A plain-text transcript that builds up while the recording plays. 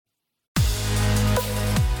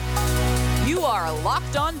are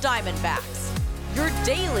Locked On Diamondbacks, your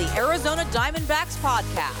daily Arizona Diamondbacks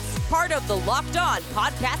podcast, part of the Locked On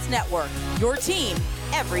Podcast Network, your team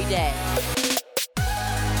every day.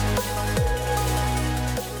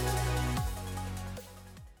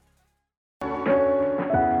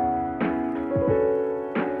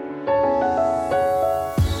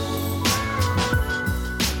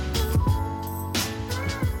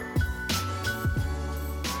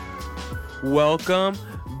 Welcome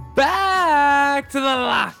back to the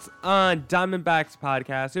Locked On Diamondbacks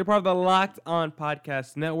podcast. You're part of the Locked On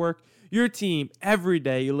Podcast Network, your team every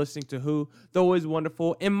day. You're listening to who? The always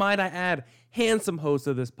wonderful, and might I add, handsome host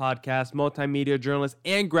of this podcast, multimedia journalist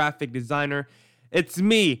and graphic designer. It's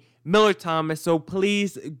me, Miller Thomas. So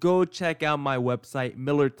please go check out my website,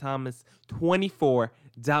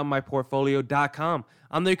 millerthomas24.myportfolio.com.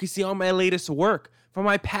 On there you can see all my latest work, from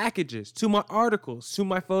my packages to my articles to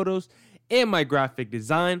my photos and my graphic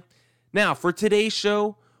design. Now, for today's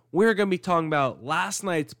show, we're going to be talking about last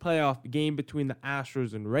night's playoff game between the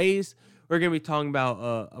Astros and Rays. We're going to be talking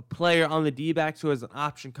about a player on the D-backs who has an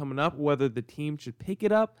option coming up, whether the team should pick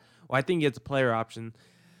it up. Well, I think it's a player option.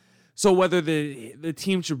 So whether the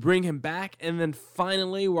team should bring him back. And then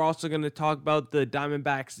finally, we're also going to talk about the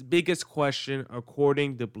Diamondbacks' biggest question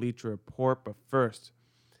according to Bleacher Report. But first,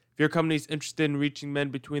 if your company is interested in reaching men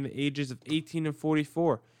between the ages of 18 and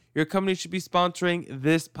 44, your company should be sponsoring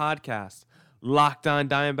this podcast. Locked On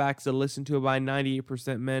Diamondbacks are listened to by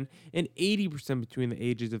 98% men and 80% between the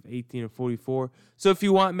ages of 18 and 44. So if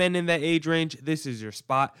you want men in that age range, this is your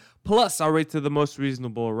spot. Plus, our rates are the most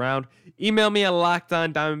reasonable around. Email me at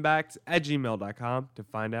lockedondiamondbacks@gmail.com to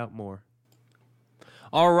find out more.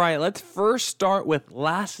 All right, let's first start with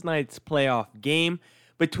last night's playoff game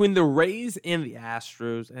between the Rays and the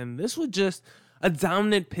Astros. And this was just a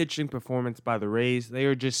dominant pitching performance by the Rays. They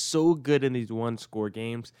are just so good in these one-score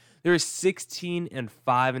games. They're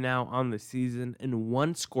 16-5 now on the season in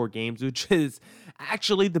one-score games, which is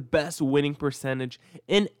actually the best winning percentage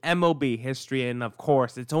in MLB history. And, of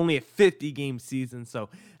course, it's only a 50-game season, so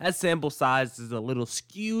that sample size is a little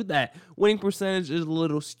skewed. That winning percentage is a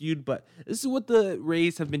little skewed, but this is what the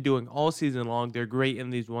Rays have been doing all season long. They're great in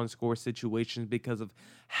these one-score situations because of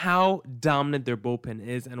how dominant their bullpen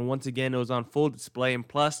is. And once again, it was on full display. And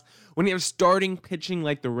plus, when you have starting pitching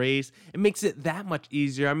like the Rays, it makes it that much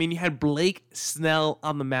easier. I mean, you had Blake Snell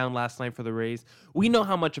on the mound last night for the Rays. We know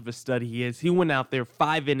how much of a stud he is. He went out there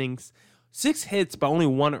 5 innings, 6 hits, but only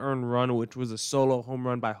 1 earned run, which was a solo home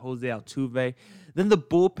run by Jose Altuve. Then the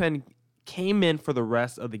bullpen came in for the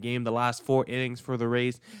rest of the game, the last 4 innings for the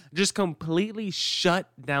Rays, just completely shut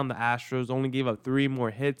down the Astros, only gave up 3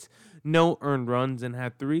 more hits, no earned runs, and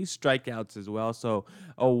had 3 strikeouts as well. So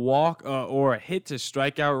a walk or a hit to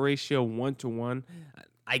strikeout ratio 1-to-1.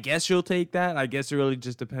 I guess you'll take that. I guess it really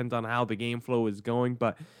just depends on how the game flow is going.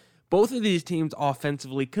 But both of these teams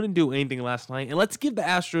offensively couldn't do anything last night. And let's give the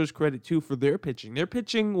Astros credit, too, for their pitching. Their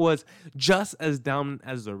pitching was just as dominant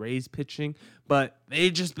as the Rays' pitching, but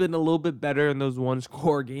they've just been a little bit better in those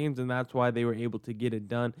one-score games, and that's why they were able to get it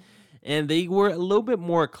done. And they were a little bit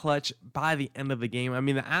more clutch by the end of the game. I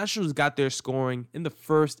mean, the Astros got their scoring in the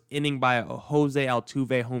first inning by a Jose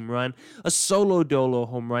Altuve home run, a solo dolo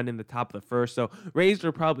home run in the top of the first. So Rays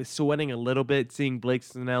were probably sweating a little bit seeing Blake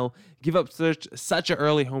Snell give up such an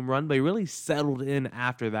early home run, but he really settled in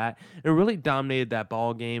after that and really dominated that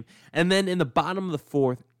ball game. And then in the bottom of the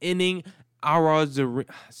fourth inning, Arozarena,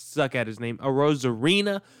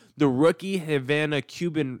 the rookie Havana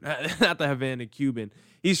Cuban, not the Havana Cuban.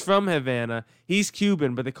 He's from Havana. He's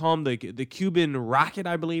Cuban, but they call him the Cuban Rocket,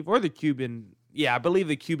 I believe, or the Cuban, I believe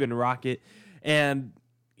the Cuban Rocket. And,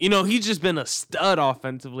 you know, he's just been a stud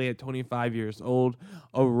offensively at 25 years old,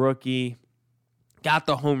 a rookie. Got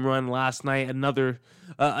the home run last night, another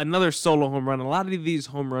solo home run. A lot of these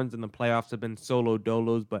home runs in the playoffs have been solo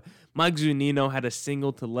dolos, but Mike Zunino had a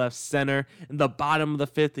single to left center in the bottom of the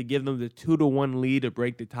fifth to give them the 2-1 lead to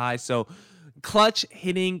break the tie. So clutch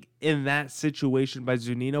hitting in that situation by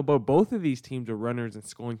Zunino, but both of these teams are runners in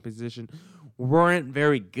scoring position. Weren't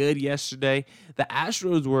very good yesterday. The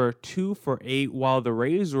Astros were 2 for 8, while the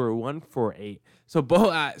Rays were 1 for 8. So the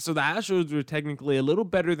Astros were technically a little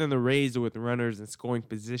better than the Rays with runners in scoring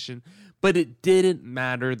position, but it didn't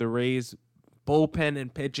matter. The Rays bullpen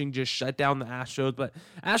and pitching just shut down the Astros, but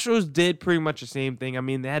Astros did pretty much the same thing. I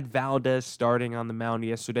mean, they had Valdez starting on the mound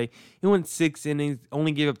yesterday. He went 6 innings,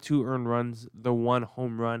 only gave up 2 earned runs, the 1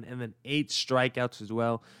 home run, and then 8 strikeouts as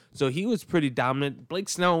well. So he was pretty dominant. Blake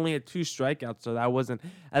Snell only had 2 strikeouts, so that wasn't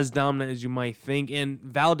as dominant as you might think. And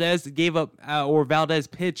Valdez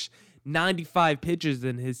pitched 95 pitches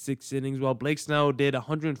in his 6 innings, while Blake Snell did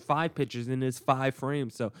 105 pitches in his 5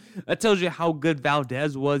 frames. So that tells you how good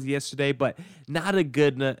Valdez was yesterday, but not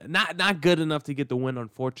good enough to get the win,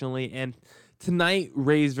 unfortunately. And tonight,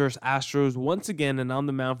 Rays versus Astros once again, and on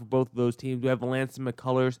the mound for both of those teams, we have Lansing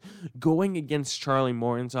McCullers going against Charlie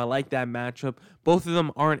Morton. So I like that matchup. Both of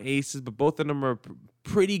them aren't aces, but both of them are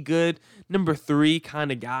pretty good number 3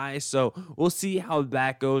 kind of guys. So we'll see how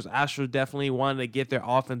that goes. Astros definitely wanted to get their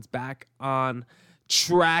offense back on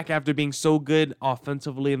track after being so good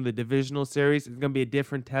offensively in the divisional series. It's going to be a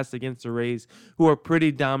different test against the Rays, who are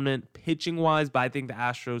pretty dominant pitching-wise, but I think the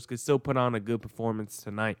Astros could still put on a good performance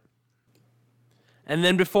tonight. And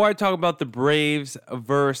then before I talk about the Braves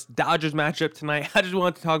versus Dodgers matchup tonight, I just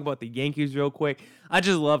wanted to talk about the Yankees real quick. I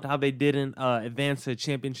just loved how they didn't advance to the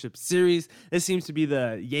championship series. This seems to be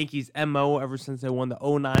the Yankees' MO ever since they won the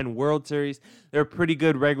 2009 World Series. They're a pretty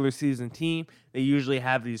good regular season team. They usually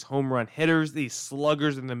have these home run hitters, these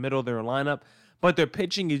sluggers in the middle of their lineup. But their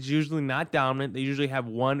pitching is usually not dominant. They usually have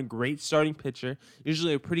one great starting pitcher,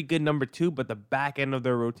 usually a pretty good number 2, but the back end of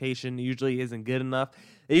their rotation usually isn't good enough.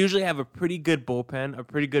 They usually have a pretty good bullpen, a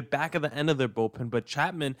pretty good back of the end of their bullpen, but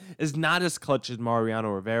Chapman is not as clutch as Mariano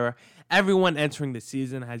Rivera. Everyone entering the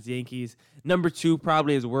season has Yankees number 2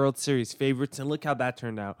 probably as World Series favorites, and look how that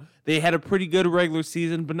turned out. They had a pretty good regular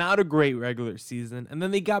season, but not a great regular season, and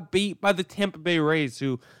then they got beat by the Tampa Bay Rays,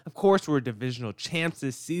 who, of course, were divisional champs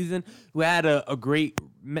this season, who had a great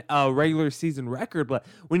regular season record, but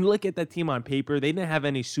when you look at that team on paper, they didn't have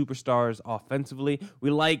any superstars offensively.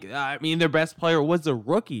 Their best player was a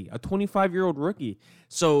rookie, a 25-year-old rookie.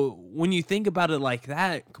 So when you think about it like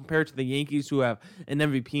that, compared to the Yankees, who have an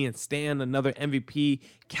MVP in Stan, another MVP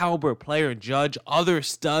caliber player in Judge, other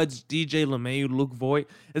studs, DJ LeMahieu, Luke Voit,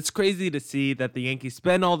 it's crazy to see that the Yankees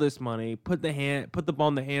spend all this money, put the ball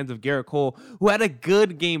in the hands of Garrett Cole, who had a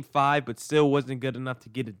good Game 5, but still wasn't good enough to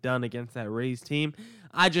get it done against that Rays team.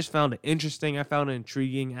 I just found it interesting. I found it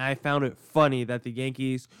intriguing. I found it funny that the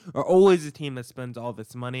Yankees are always a team that spends all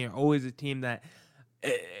this money, are always a team that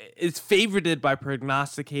is favorited by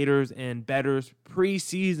prognosticators and bettors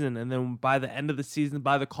preseason, and then by the end of the season,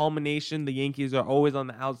 by the culmination, the Yankees are always on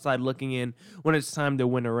the outside looking in when it's time to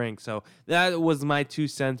win a ring. So that was my 2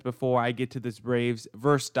 cents before I get to this Braves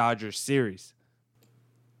versus Dodgers series.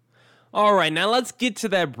 All right, now let's get to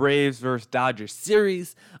that Braves versus Dodgers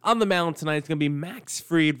series. On the mound tonight, it's going to be Max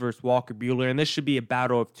Fried versus Walker Buehler, and this should be a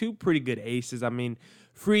battle of 2 pretty good aces.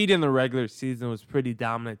 Fried in the regular season was pretty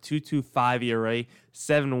dominant, 2.25 ERA,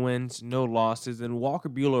 7 wins, no losses, and Walker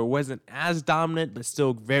Buehler wasn't as dominant, but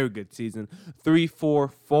still very good season,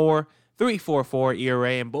 3.44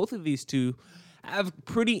 ERA, and both of these two have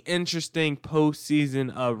pretty interesting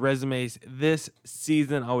postseason resumes this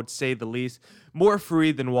season, I would say the least. More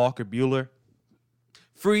Fried than Walker Buehler.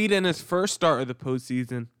 Fried in his first start of the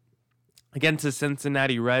postseason against the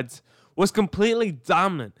Cincinnati Reds was completely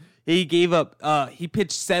dominant. He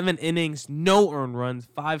pitched 7 innings, no earned runs,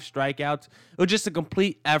 5 strikeouts. It was just a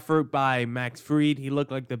complete effort by Max Fried. He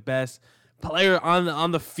looked like the best player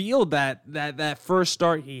on the field that first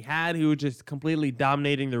start he had. He was just completely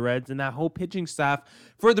dominating the Reds, and that whole pitching staff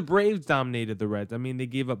for the Braves dominated the Reds. They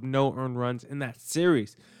gave up no earned runs in that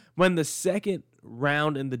series. When the second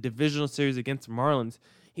round in the divisional series against the Marlins,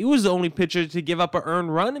 he was the only pitcher to give up an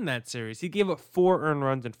earned run in that series. He gave up 4 earned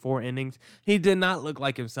runs in 4 innings. He did not look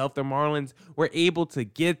like himself. The Marlins were able to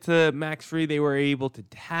get to Max Fried. They were able to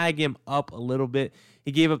tag him up a little bit.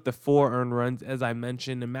 He gave up the 4 earned runs, as I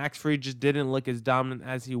mentioned, and Max Fried just didn't look as dominant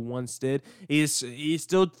as he once did. He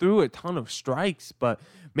still threw a ton of strikes, but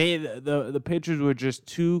the pitchers were just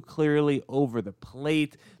too clearly over the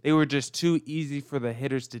plate. They were just too easy for the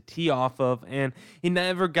hitters to tee off of, and he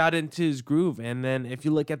never got into his groove. And then if you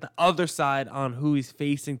look at the other side on who he's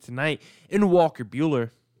facing tonight in Walker Buehler,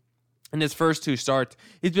 in his first 2 starts,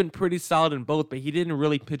 he's been pretty solid in both, but he didn't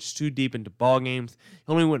really pitch too deep into ball games.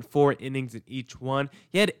 He only went 4 innings in each one.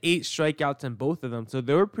 He had 8 strikeouts in both of them, so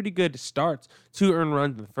they were pretty good starts. 2 earned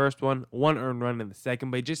runs in the first one, 1 earned run in the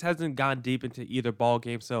second, but he just hasn't gone deep into either ball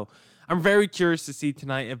game. So I'm very curious to see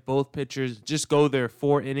tonight if both pitchers just go their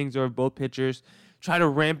 4 innings or if both pitchers try to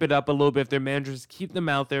ramp it up a little bit. If their managers keep them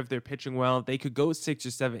out there, if they're pitching well, if they could go 6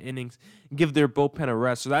 or 7 innings and give their bullpen a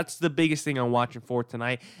rest. So that's the biggest thing I'm watching for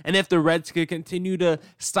tonight. And if the Reds could continue to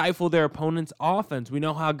stifle their opponent's offense, we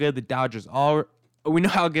know how good the Dodgers are. We know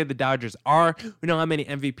how good the Dodgers are. We know how many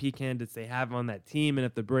MVP candidates they have on that team. And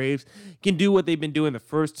if the Braves can do what they've been doing the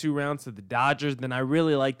first 2 rounds to the Dodgers, then I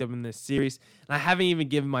really like them in this series. And I haven't even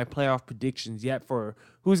given my playoff predictions yet for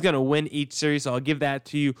who's going to win each series. So I'll give that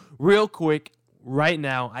to you real quick. Right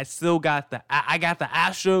now, I got the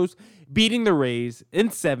Astros beating the Rays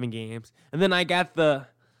in 7 games. And then I got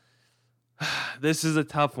this is a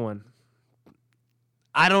tough one.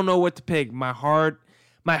 I don't know what to pick. My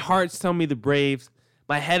heart's telling me the Braves.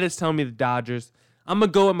 My head is telling me the Dodgers. I'm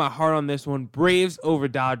going to go with my heart on this one. Braves over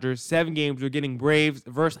Dodgers. 7 games. We're getting Braves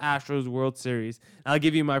versus Astros World Series. I'll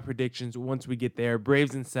give you my predictions once we get there.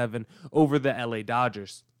 Braves in 7 over the LA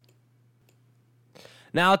Dodgers.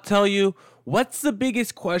 Now I'll tell you what's the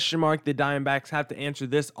biggest question mark the Diamondbacks have to answer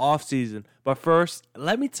this offseason. But first,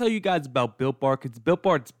 let me tell you guys about Built Bar, because Built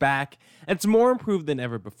Bar is back, and it's more improved than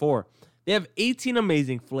ever before. They have 18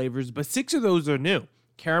 amazing flavors, but 6 of those are new.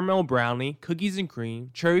 Caramel brownie, cookies and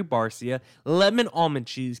cream, cherry barcia, lemon almond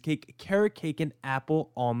cheesecake, carrot cake, and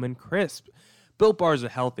apple almond crisp. Built Bars are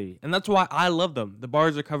healthy, and that's why I love them. The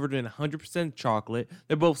bars are covered in 100% chocolate.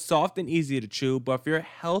 They're both soft and easy to chew, but if you're a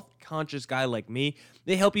health-conscious guy like me,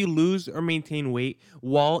 they help you lose or maintain weight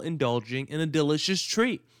while indulging in a delicious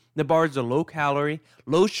treat. The bars are low-calorie,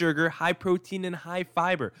 low-sugar, high-protein, and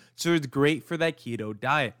high-fiber, so it's great for that keto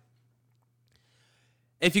diet.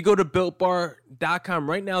 If you go to BuiltBar.com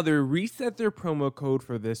right now, they reset their promo code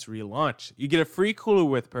for this relaunch. You get a free cooler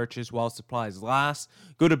with purchase while supplies last.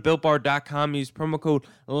 Go to BuiltBar.com, use promo code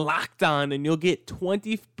LOCKEDON, and you'll get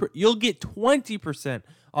 20%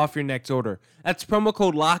 off your next order. That's promo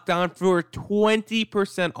code LOCKEDON for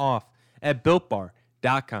 20% off at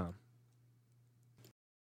BuiltBar.com.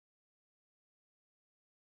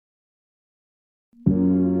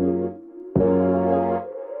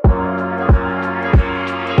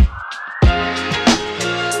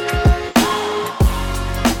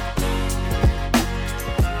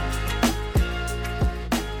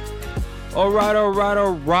 All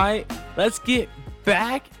right. Let's get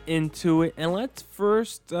back into it, and let's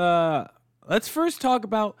first talk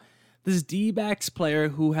about this D-backs player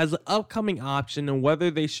who has an upcoming option and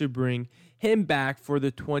whether they should bring him back for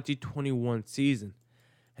the 2021 season.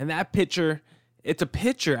 And that pitcher, it's a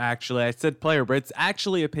pitcher actually. I said player, but it's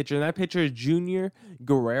actually a pitcher, and that pitcher is Junior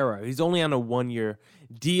Guerrero. He's only on a 1-year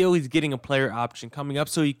deal. He's getting a player option coming up,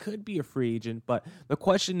 so he could be a free agent. But the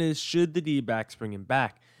question is, should the D-backs bring him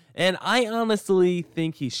back? And I honestly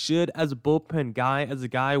think he should, as a bullpen guy, as a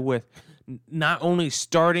guy with not only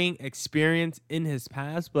starting experience in his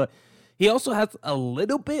past, but he also has a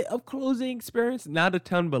little bit of closing experience. Not a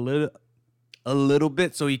ton, but a little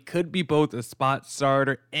bit. So he could be both a spot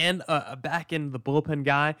starter and a back end of the bullpen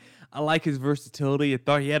guy. I like his versatility. I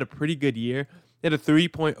thought he had a pretty good year. He had a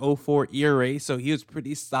 3.04 ERA, so he was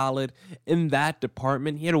pretty solid in that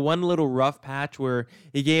department. He had one little rough patch where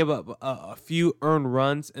he gave up a few earned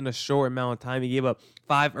runs in a short amount of time. He gave up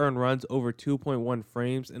 5 earned runs over 2.1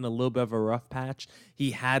 frames in a little bit of a rough patch he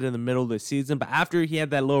had in the middle of the season. But after he had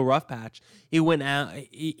that little rough patch, he went out.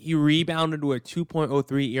 He rebounded to a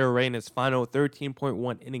 2.03 ERA in his final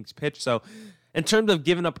 13.1 innings pitched. So in terms of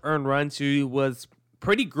giving up earned runs, he was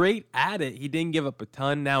pretty great at it. He didn't give up a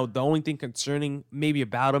ton. Now, the only thing concerning maybe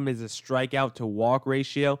about him is a strikeout to walk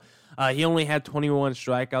ratio. He only had 21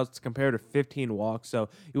 strikeouts compared to 15 walks, so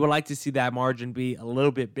you would like to see that margin be a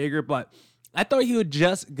little bit bigger, but I thought he was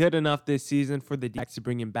just good enough this season for the D-backs to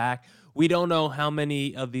bring him back. We don't know how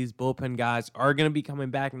many of these bullpen guys are going to be coming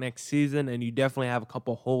back next season, and you definitely have a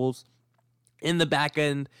couple holes in the back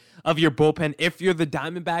end of your bullpen. If you're the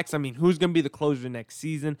Diamondbacks, I mean, who's going to be the closer next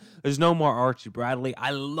season? There's no more Archie Bradley.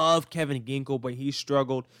 I love Kevin Ginkel, but he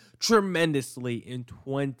struggled tremendously in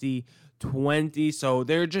 2020. So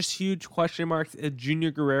there are just huge question marks. Is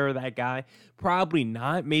Junior Guerrero that guy? Probably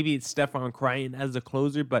not. Maybe it's Stephon Crichton as a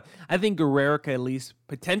closer, but I think Guerrero could at least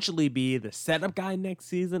potentially be the setup guy next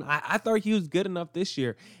season. I thought he was good enough this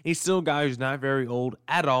year. He's still a guy who's not very old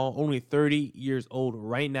at all, only 30 years old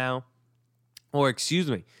right now. Or excuse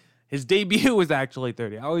me, his debut was actually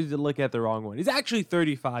 30. I always look at the wrong one. He's actually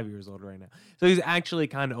 35 years old right now. So he's actually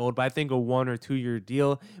kind of old, but I think a 1 or 2 year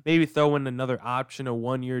deal, maybe throw in another option, a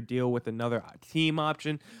 1 year deal with another team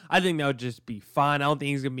option. I think that would just be fine. I don't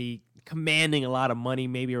think he's going to be commanding a lot of money,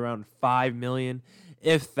 maybe around $5 million.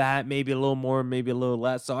 If that, maybe a little more, maybe a little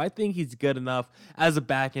less. So I think he's good enough as a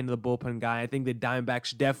back end of the bullpen guy. I think the Diamondbacks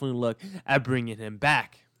should definitely look at bringing him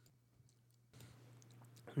back.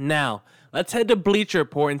 Now, let's head to Bleacher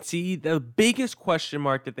Report and see the biggest question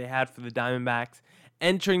mark that they had for the Diamondbacks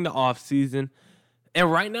entering the offseason. And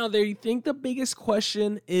right now, they think the biggest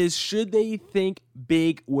question is, should they think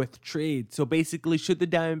big with trade? So basically, should the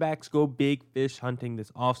Diamondbacks go big fish hunting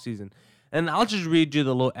this offseason? And I'll just read you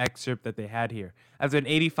the little excerpt that they had here. After an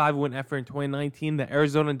 85-win effort in 2019, the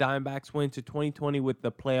Arizona Diamondbacks went into 2020 with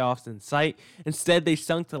the playoffs in sight. Instead, they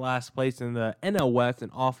sunk to last place in the NL West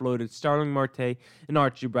and offloaded Starling Marte and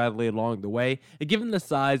Archie Bradley along the way. And given the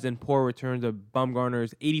size and poor returns of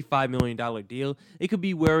Bumgarner's $85 million deal, it could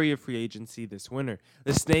be wary of free agency this winter.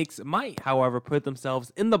 The Snakes might, however, put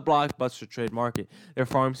themselves in the blockbuster trade market. Their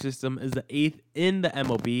farm system is the 8th in the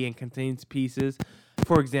MLB and contains pieces,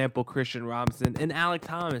 for example, Christian Robinson and Alek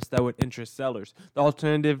Thomas, that would interest sellers. The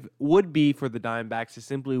alternative would be for the Diamondbacks to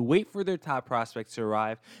simply wait for their top prospects to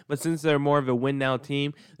arrive, but since they're more of a win-now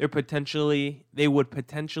team, they would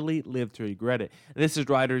potentially live to regret it. And this is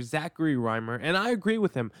writer Zachary Reimer, and I agree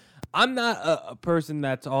with him. I'm not a person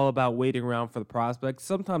that's all about waiting around for the prospects.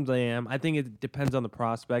 Sometimes I am. I think it depends on the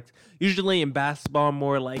prospects. Usually in basketball, I'm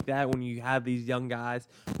more like that when you have these young guys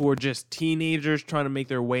who are just teenagers trying to make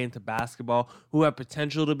their way into basketball, who have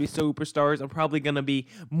potential to be superstars. I'm probably going to be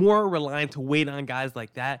more reliant to wait on guys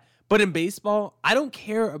like that. But in baseball, I don't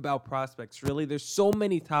care about prospects, really. There's so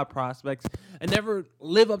many top prospects and never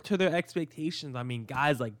live up to their expectations. I mean,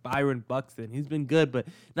 guys like Byron Buxton, he's been good, but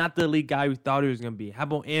not the elite guy we thought he was going to be. How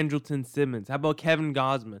about Andrelton Simmons? How about Kevin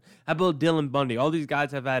Gausman? How about Dylan Bundy? All these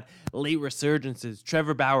guys have had late resurgences.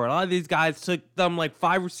 Trevor Bauer. A lot of these guys took them like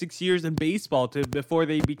 5 or 6 years in baseball before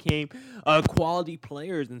they became quality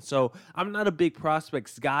players. And so I'm not a big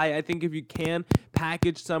prospects guy. I think if you can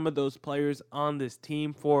package some of those players on this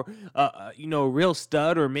team for a real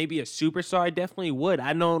stud or maybe a superstar, I definitely would.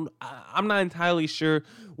 I'm not entirely sure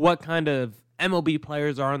what kind of MLB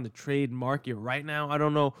players are on the trade market right now. I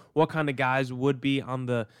don't know what kind of guys would be on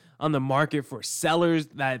the market for sellers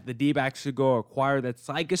that the D-backs should go acquire that's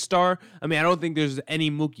like a star. I mean, I don't think there's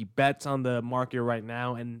any Mookie Betts on the market right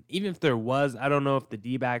now, and even if there was, I don't know if the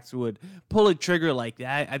D-backs would pull a trigger like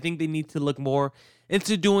that. I think they need to look more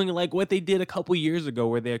into doing like what they did a couple years ago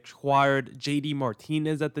where they acquired JD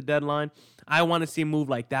Martinez at the deadline. I want to see a move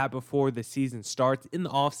like that before the season starts. In the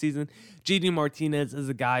offseason, JD Martinez is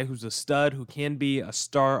a guy who's a stud, who can be a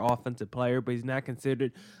star offensive player, but he's not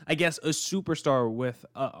considered, I guess, a superstar with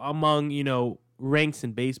among, ranks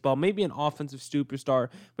in baseball. Maybe an offensive superstar,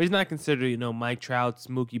 but he's not considered, Mike Trout's,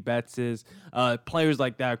 Mookie Betts's, players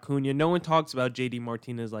like that, Acuna. No one talks about JD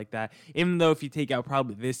Martinez like that, even though if you take out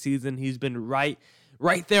probably this season, he's been right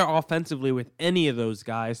there offensively with any of those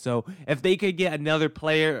guys. So if they could get another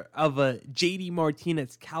player of a JD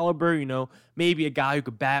Martinez caliber, maybe a guy who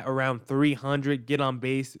could bat around 300, get on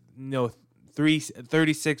base,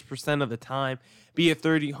 36% of the time, be a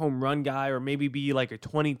 30 home run guy, or maybe be like a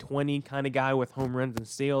 20-20 kind of guy with home runs and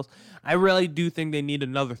steals. I really do think they need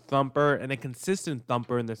another thumper and a consistent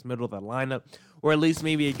thumper in this middle of the lineup, or at least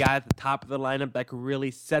maybe a guy at the top of the lineup that could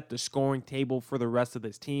really set the scoring table for the rest of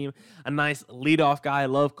this team. A nice leadoff guy. I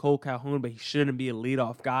love Cole Calhoun, but he shouldn't be a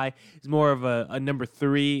leadoff guy. He's more of a number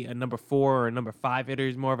 3, a number 4, or a number 5 hitter.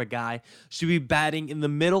 He's more of a guy should be batting in the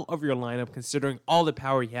middle of your lineup, considering all the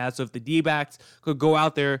power he has. So if the D-backs could go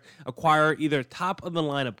out there, acquire either top of the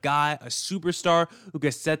lineup guy, a superstar who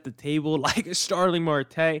could set the table like a Starling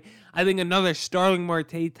Marte, I think another Starling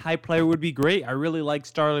Marte type player would be great. I really like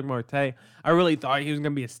Starling Marte. I really thought he was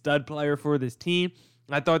going to be a stud player for this team.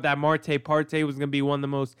 I thought that Marte-Parte was going to be one of the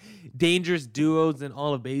most dangerous duos in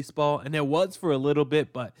all of baseball, and it was for a little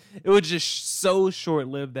bit, but it was just so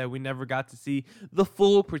short-lived that we never got to see the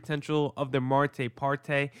full potential of the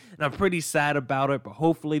Marte-Parte, and I'm pretty sad about it, but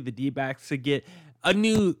hopefully the D-backs could get a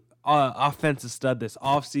new offensive stud this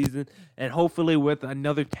offseason, and hopefully with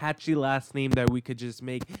another catchy last name that we could just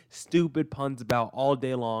make stupid puns about all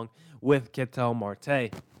day long with Ketel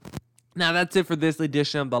Marte. Now, that's it for this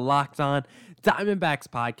edition of the Locked On Diamondbacks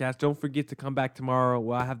podcast. Don't forget to come back tomorrow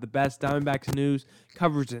where I have the best Diamondbacks news,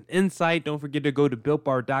 coverage, and insight. Don't forget to go to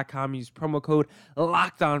BuiltBar.com. Use promo code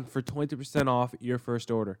LOCKEDON for 20% off your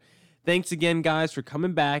first order. Thanks again, guys, for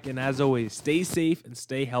coming back. And as always, stay safe and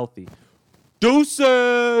stay healthy.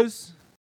 Deuces!